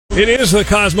It is the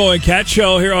Cosmo and Cat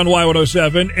Show here on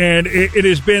Y107, and it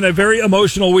has been a very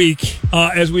emotional week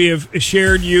as we have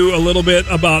shared you a little bit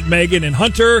about Megan and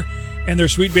Hunter and their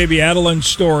sweet baby Adalynn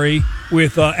story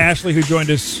with Ashley, who joined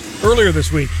us earlier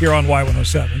this week here on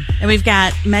Y107. And we've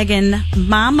got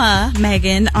Momma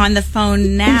Megan on the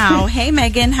phone now. Hey,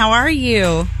 Megan, how are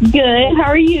you? Good. How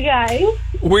are you guys?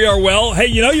 We are well. Hey,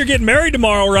 you know you're getting married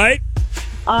tomorrow, right?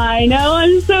 I know.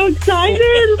 I'm so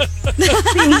excited.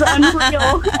 Seems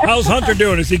unreal. How's Hunter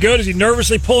doing? Is he good? Is he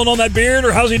nervously pulling on that beard,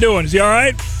 or how's he doing? Is he all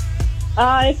right?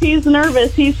 If he's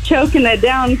nervous, he's choking it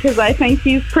down because I think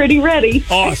he's pretty ready.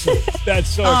 Awesome. That's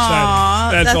so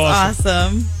exciting. That's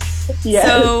awesome. Yes.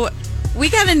 So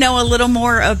we got to know a little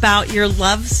more about your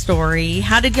love story.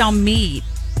 How did y'all meet?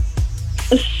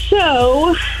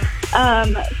 So,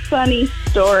 funny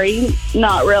story.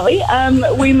 Not really.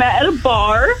 We met at a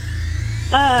bar.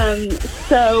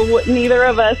 So neither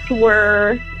of us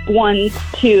were ones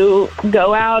to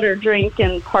go out or drink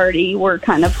and party. We're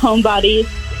kind of homebodies.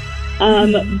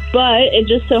 But it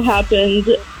just so happened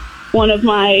one of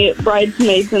my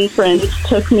bridesmaids and friends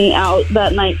took me out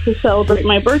that night to celebrate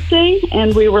my birthday.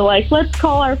 And we were like, let's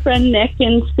call our friend Nick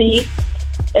and see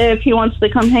if he wants to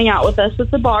come hang out with us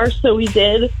at the bar. So we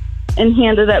did, and he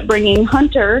ended up bringing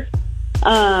Hunter.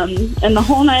 And the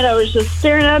whole night I was just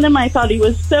staring at him. I thought he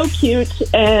was so cute,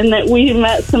 and we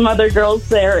met some other girls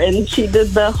there, and she did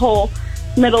the whole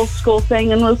middle school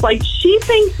thing and was like, she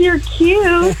thinks you're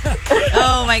cute.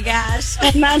 Oh my gosh.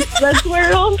 And that's where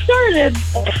it all started.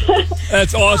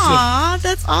 That's awesome. Aw,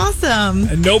 that's awesome.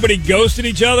 And nobody ghosted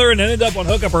each other and ended up on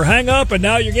hook up or hang up, and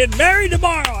now you're getting married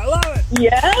tomorrow. I love it.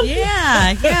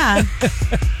 Yes. Yeah.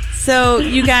 So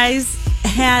you guys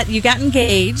you got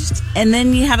engaged, and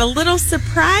then you had a little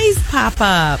surprise pop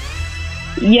up.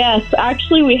 Yes,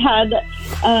 actually we had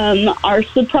our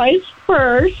surprise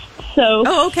first. So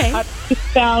okay. I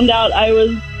found out I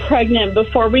was pregnant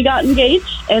before we got engaged,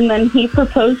 and then he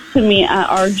proposed to me at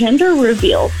our gender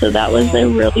reveal. So that was a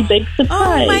really big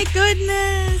surprise. Oh my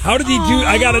goodness! How did he do?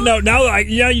 I gotta know. Now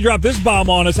you dropped this bomb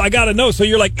on us. I gotta know. So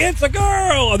you're like, it's a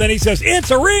girl, and then he says,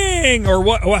 it's a ring, or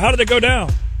what? How did it go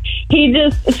down?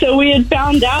 So we had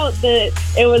found out that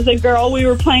it was a girl. We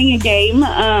were playing a game,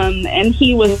 and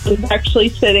he was actually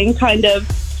sitting kind of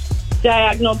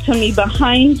diagonal to me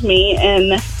behind me.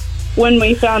 And when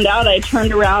we found out, I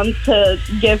turned around to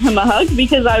give him a hug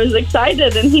because I was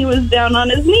excited, and he was down on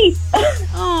his knees.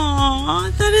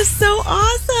 Aw, that is so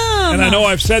awesome. And I know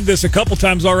I've said this a couple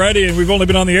times already, and we've only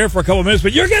been on the air for a couple minutes,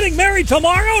 but you're getting married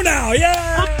tomorrow now.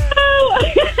 Yeah.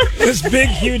 This big,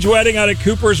 huge wedding out at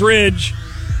Cooper's Ridge.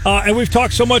 And we've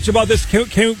talked so much about this. Can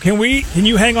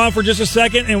you hang on for just a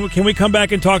second, and can we come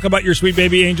back and talk about your sweet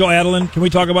baby angel, Adalynn? Can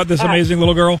we talk about this amazing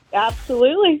little girl?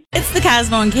 Absolutely. It's the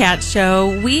Cosmo and Cat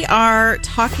Show. We are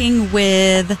talking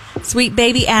with sweet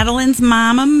baby Adelynn's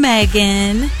mama,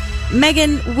 Megan.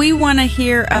 Megan, we want to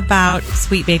hear about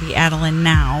sweet baby Adalynn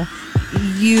now.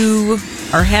 You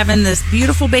are having this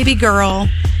beautiful baby girl.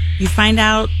 You find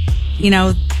out,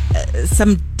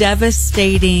 some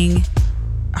devastating,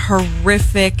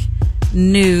 horrific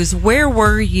news. Where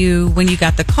were you when you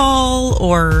got the call,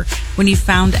 or when you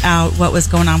found out what was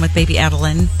going on with baby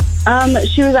Adalynn?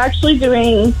 She was actually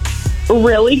doing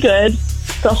really good.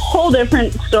 It's a whole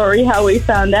different story how we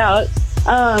found out.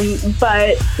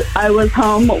 But I was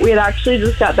home. We had actually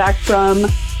just got back from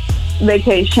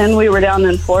vacation. We were down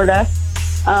in Florida.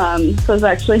 So I was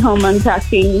actually home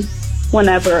unpacking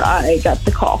whenever I got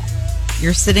the call.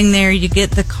 You're sitting there, you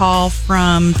get the call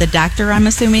from the doctor, I'm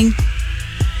assuming?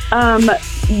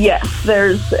 Yes,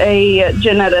 there's a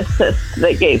geneticist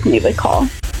that gave me the call.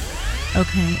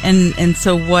 Okay, and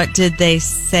so what did they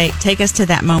say? Take us to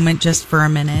that moment just for a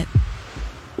minute.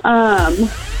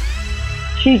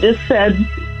 She just said,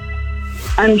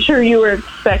 I'm sure you were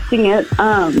expecting it,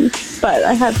 but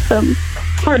I have some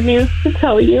hard news to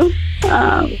tell you.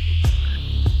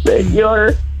 That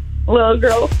your little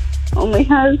girl only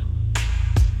has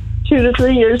 2 to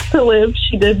 3 years to live.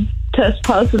 She did test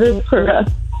positive for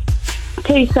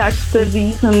Tay-Sachs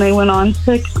disease, and they went on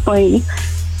to explain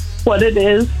what it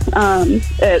is.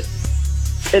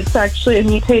 It's actually a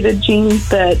mutated gene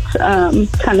that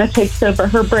kind of takes over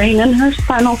her brain and her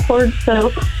spinal cord,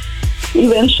 so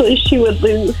eventually she would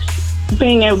lose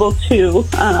being able to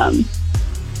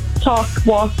talk,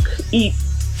 walk, eat,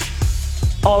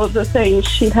 all of the things.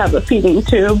 She'd have a feeding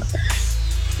tube,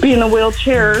 be in a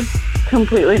wheelchair,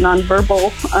 completely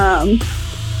nonverbal,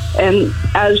 and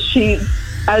as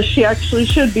she actually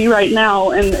should be right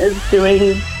now, and is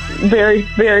doing very,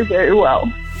 very, very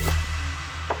well.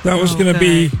 That was going to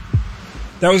be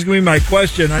my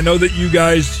question. I know that you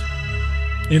guys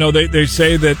You know, they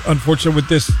say that unfortunately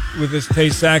with this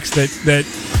Tay-Sachs that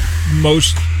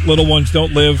most little ones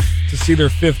don't live to see their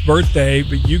 5th birthday,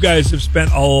 but you guys have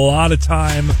spent a lot of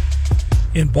time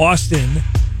in Boston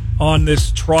on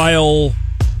this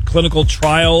clinical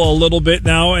trial a little bit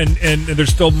now, and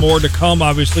there's still more to come,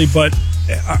 obviously, but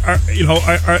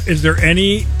is there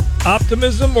any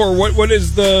optimism, or what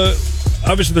is the,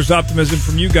 obviously there's optimism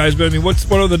from you guys, but I mean, what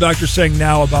are the doctors saying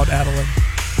now about Adalynn?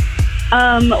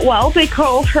 Well, they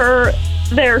call her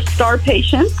their star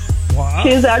patient. Wow.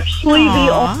 She's actually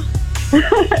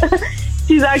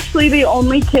she's actually the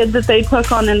only kid that they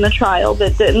took on in the trial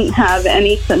that didn't have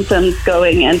any symptoms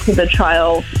going into the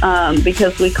trial,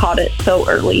 because we caught it so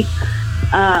early.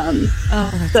 So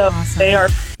awesome. They are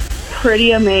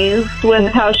pretty amazed with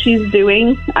how she's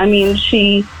doing. I mean,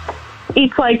 she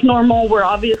eats like normal. We're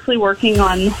obviously working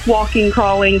on walking,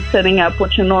 crawling, sitting up,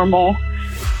 which a normal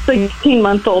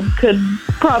 16-month-old could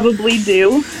probably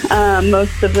do,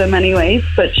 most of them anyways,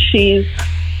 but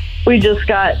we just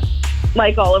got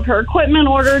like all of her equipment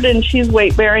ordered, and she's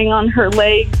weight bearing on her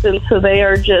legs, and so they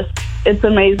are it's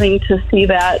amazing to see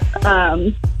that.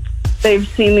 They've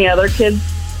seen the other kids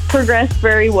progress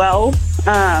very well,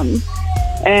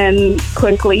 and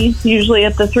quickly, usually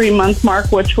at the 3-month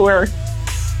mark, which we're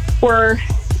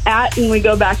at, and we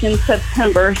go back in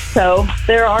September. So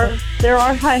there are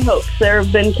high hopes. There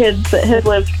have been kids that have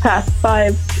lived past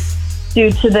 5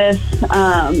 due to this,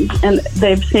 and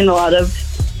they've seen a lot of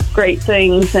great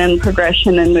things and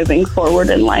progression and moving forward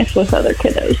in life with other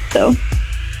kiddos. So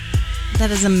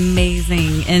that is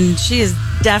amazing, and she is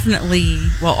definitely,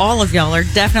 well, all of y'all are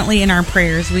definitely in our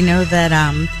prayers. We know that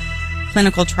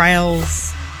clinical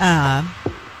trials are,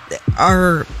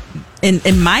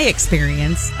 in my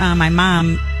experience, my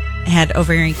mom had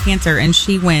ovarian cancer, and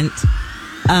she went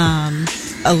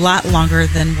a lot longer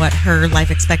than what her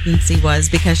life expectancy was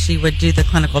because she would do the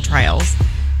clinical trials.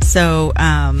 So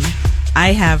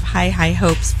I have high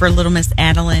hopes for little Miss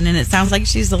Adalynn, and it sounds like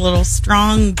she's a little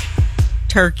strong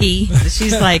turkey.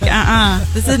 She's like,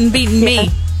 this isn't beating me.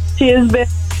 She has been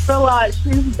a lot.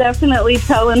 She's definitely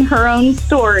telling her own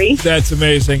story. That's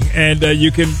amazing. And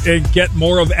you can get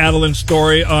more of Adelyn's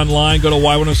story online. Go to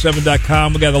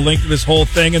y107.com. We got a link to this whole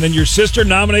thing. And then your sister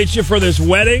nominates you for this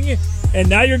wedding. And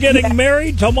now you're getting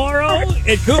married tomorrow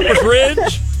at Cooper's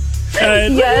Ridge.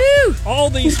 And yes. All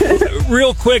these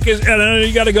real quick, and I know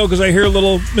you got to go because I hear a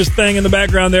little Miss Thing in the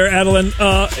background there, Adalynn.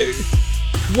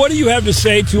 What do you have to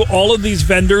say to all of these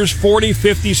vendors, 40,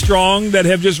 50 strong, that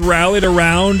have just rallied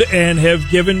around and have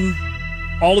given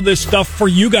all of this stuff for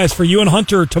you guys, for you and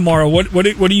Hunter tomorrow? What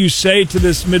do you say to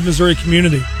this Mid-Missouri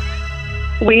community?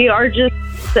 We are just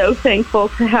so thankful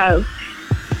to have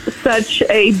such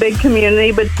a big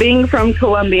community, but being from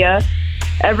Columbia,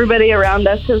 everybody around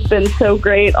us has been so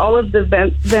great. All of the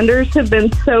vendors have been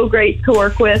so great to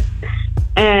work with,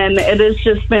 and it has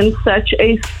just been such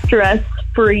a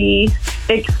stress-free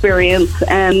experience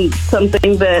and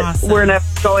something that we're never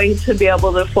going to be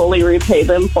able to fully repay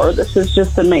them for. This is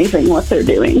just amazing what they're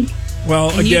doing. Well,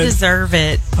 and again, you deserve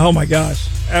it. Oh my gosh,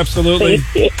 absolutely.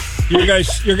 Your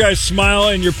guys smile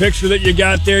in your picture that you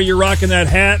got there. You're rocking that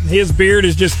hat, and his beard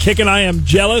is just kicking. I am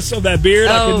jealous of that beard.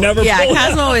 I could never. Yeah, pull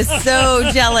Cosmo is so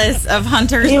jealous of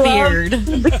Hunter's beard.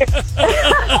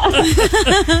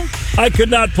 I could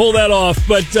not pull that off.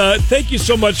 But thank you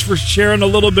so much for sharing a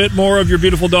little bit more of your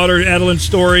beautiful daughter Adalyn's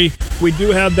story. We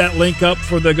do have that link up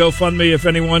for the GoFundMe if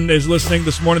anyone is listening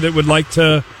this morning that would like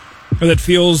to, or that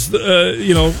feels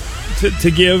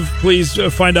to give. Please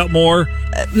find out more.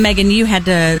 Megan, you had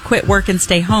to quit work and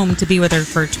stay home to be with her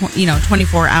for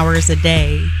 24 hours a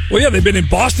day. Well, yeah, they've been in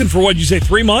Boston for what, you say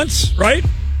 3 months, right?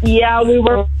 Yeah, we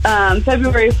were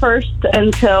February 1st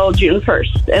until June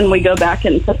 1st, and we go back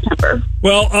in September.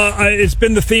 Well, it's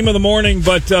been the theme of the morning,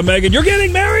 but Megan, you're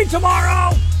getting married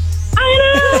tomorrow.